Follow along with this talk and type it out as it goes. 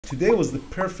today was the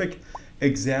perfect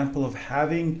example of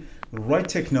having the right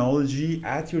technology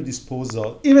at your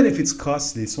disposal, even if it's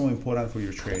costly. It's so important for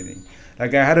your trading.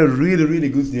 Like I had a really, really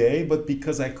good day, but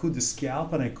because I could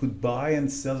scalp and I could buy and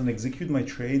sell and execute my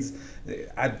trades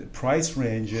at price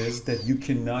ranges that you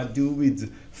cannot do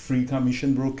with free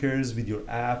commission brokers, with your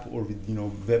app, or with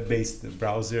web-based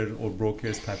browser or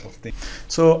brokers type of thing.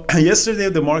 So yesterday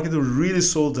the market was really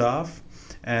sold off,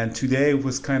 and today it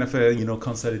was kind of a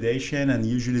consolidation. And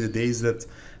usually the days that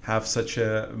have such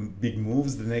a big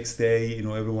moves, the next day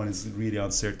everyone is really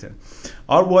uncertain.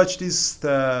 Our watch list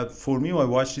for me, my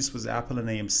watch list was Apple and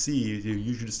AMC,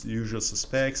 the usual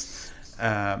suspects,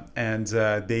 and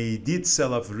they did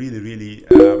sell off really,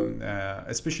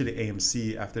 especially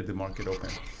AMC after the market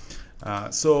opened.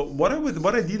 So what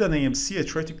I did on AMC, I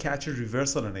tried to catch a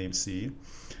reversal on AMC.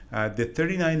 The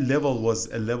 39 level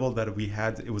was a level that we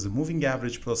had. It was a moving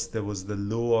average, plus there was the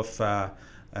low of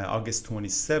August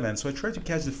 27. So I tried to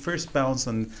catch the first bounce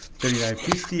on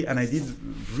 39.50, and I did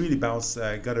really bounce.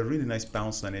 I got a really nice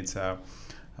bounce on it,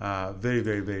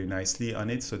 very nicely on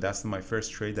it. So that's my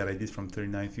first trade that I did from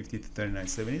 39.50 to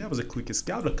 39.70. That was a quick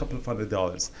scalp, a couple of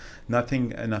 $100,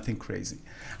 nothing crazy.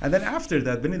 And then after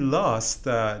that, when it lost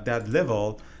that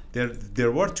level,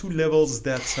 there were two levels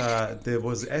that there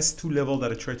was S2 level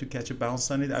that I tried to catch a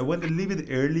bounce on it. I went a little bit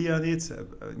early on it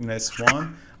in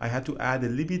S1. I had to add a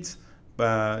little bit.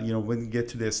 When you get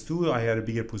to the S2, I had a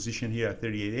bigger position here at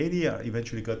 38.80. I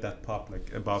eventually got that pop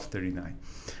like above 39.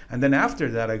 And then after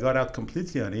that, I got out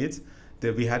completely on it.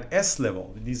 Then we had S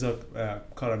level. These are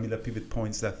Caramilla pivot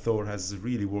points that Thor has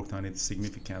really worked on it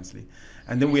significantly.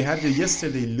 And then we had the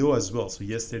yesterday low as well. So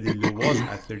yesterday low was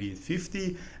at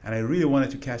 38.50, and I really wanted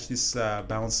to catch this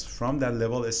bounce from that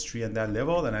level, S3 and that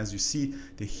level. And as you see,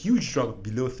 the huge drop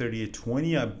below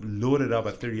 38.20. I loaded up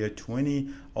at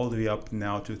 38.20 all the way up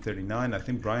now to 39. I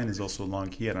think Brian is also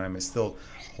long here, and I'm still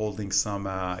holding some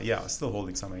still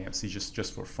holding some AMC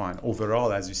just for fun.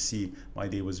 Overall, as you see, my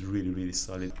day was really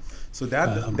solid. So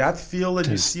that feel that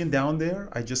you're seeing down there,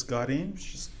 I just got in.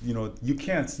 Just, you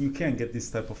can't get this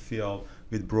type of feel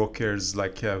with brokers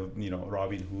like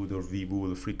Robinhood or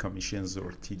Webull or free commissions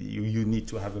or TD. You need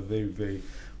to have a very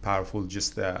powerful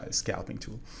scalping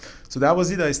tool. So that was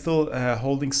it. I still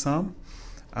holding some.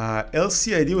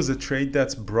 LCID was a trade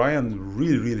that Brian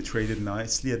really traded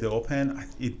nicely at the open.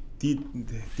 It didn't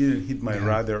hit my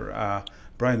radar.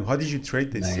 Brian, how did you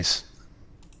trade this? Nice.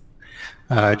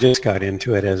 I just got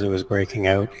into it as it was breaking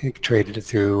out. It traded it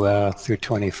through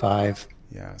 25.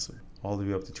 Yeah, so all the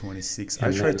way up to 26.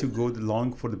 I tried to go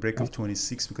long for the break of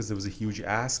 26 because there was a huge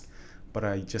ask, but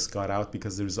I just got out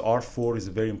because there's R4 is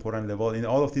a very important level. In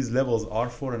all of these levels,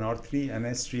 R4 and R3 and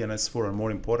S3 and S4 are more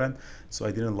important, so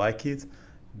I didn't like it.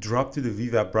 Dropped to the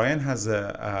VWAP. Brian has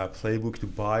a playbook to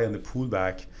buy on the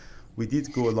pullback. We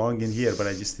did go long in here, but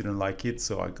I just didn't like it,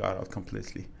 so I got out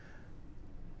completely.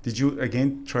 Did you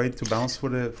again try to bounce for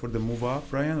the move up,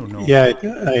 Brian, or no?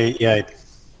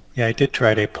 I did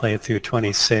try to play it through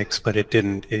 26, but it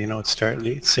didn't. It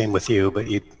started same with you, but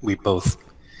it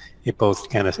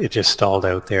just stalled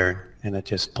out there, and it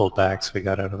just pulled back, so we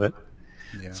got out of it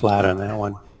flat on that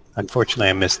one. Unfortunately,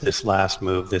 I missed this last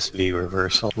move, this V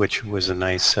reversal, which was a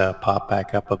nice pop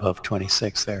back up above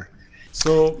 26 there.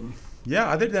 So yeah,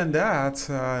 other than that,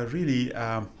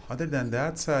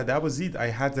 that was it. I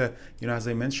had, as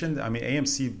I mentioned,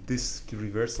 AMC, this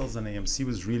reversals on AMC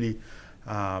was really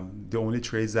the only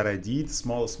trades that I did,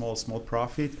 small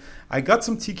profit. I got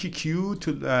some TQQ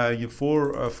to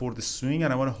for the swing,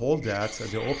 and I want to hold that at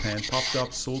the open. Popped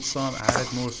up, sold some, added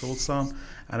more, sold some,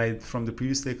 and from the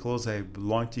previous day close, I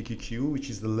long TQQ, which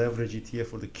is the leverage ETF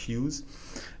for the Qs,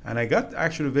 and I got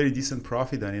actually a very decent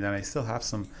profit on it, and I still have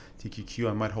some TQQ.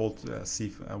 I might hold, see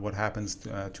what happens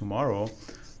tomorrow.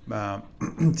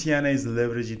 TNA is the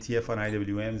leverage ETF on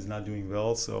IWM, is not doing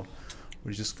well, so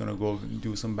we're just gonna go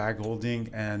do some bag holding.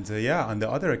 And on the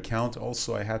other account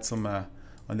also I had some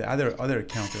on the other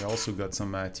account I also got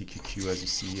some TQQ, as you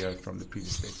see here from the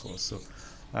previous day close. So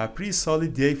pretty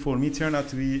solid day for me. Turned out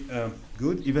to be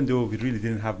good, even though we really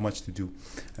didn't have much to do,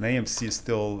 and AMC is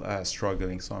still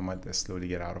struggling, so I might slowly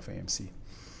get out of AMC.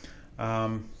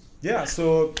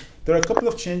 So there are a couple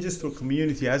of changes to our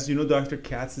community. As you know, Dr.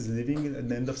 Katz is leaving at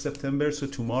the end of September, so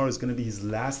tomorrow is going to be his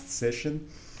last session.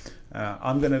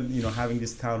 I'm gonna, having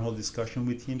this town hall discussion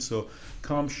with him. So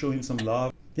come show him some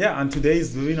love. And today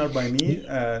is the winner by me,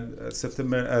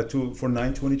 September for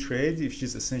 920 trade, which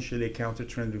is essentially a counter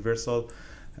trend reversal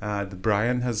that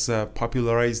Brian has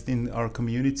popularized in our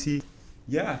community.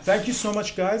 Yeah, thank you so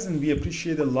much, guys, and we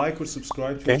appreciate a like or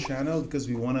subscribe to our channel because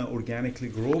we want to organically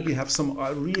grow. We have some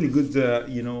really good,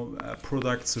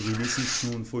 products releasing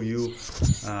soon for you,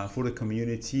 for the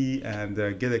community, and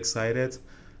get excited.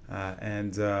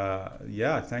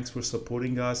 Thanks for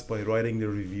supporting us by writing the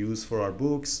reviews for our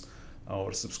books,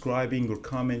 or subscribing, or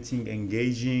commenting,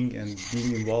 engaging, and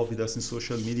being involved with us in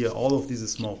social media. All of these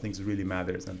small things really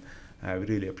matters, and we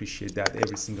really appreciate that,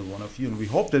 every single one of you, and we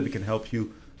hope that we can help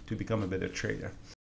you to become a better trader.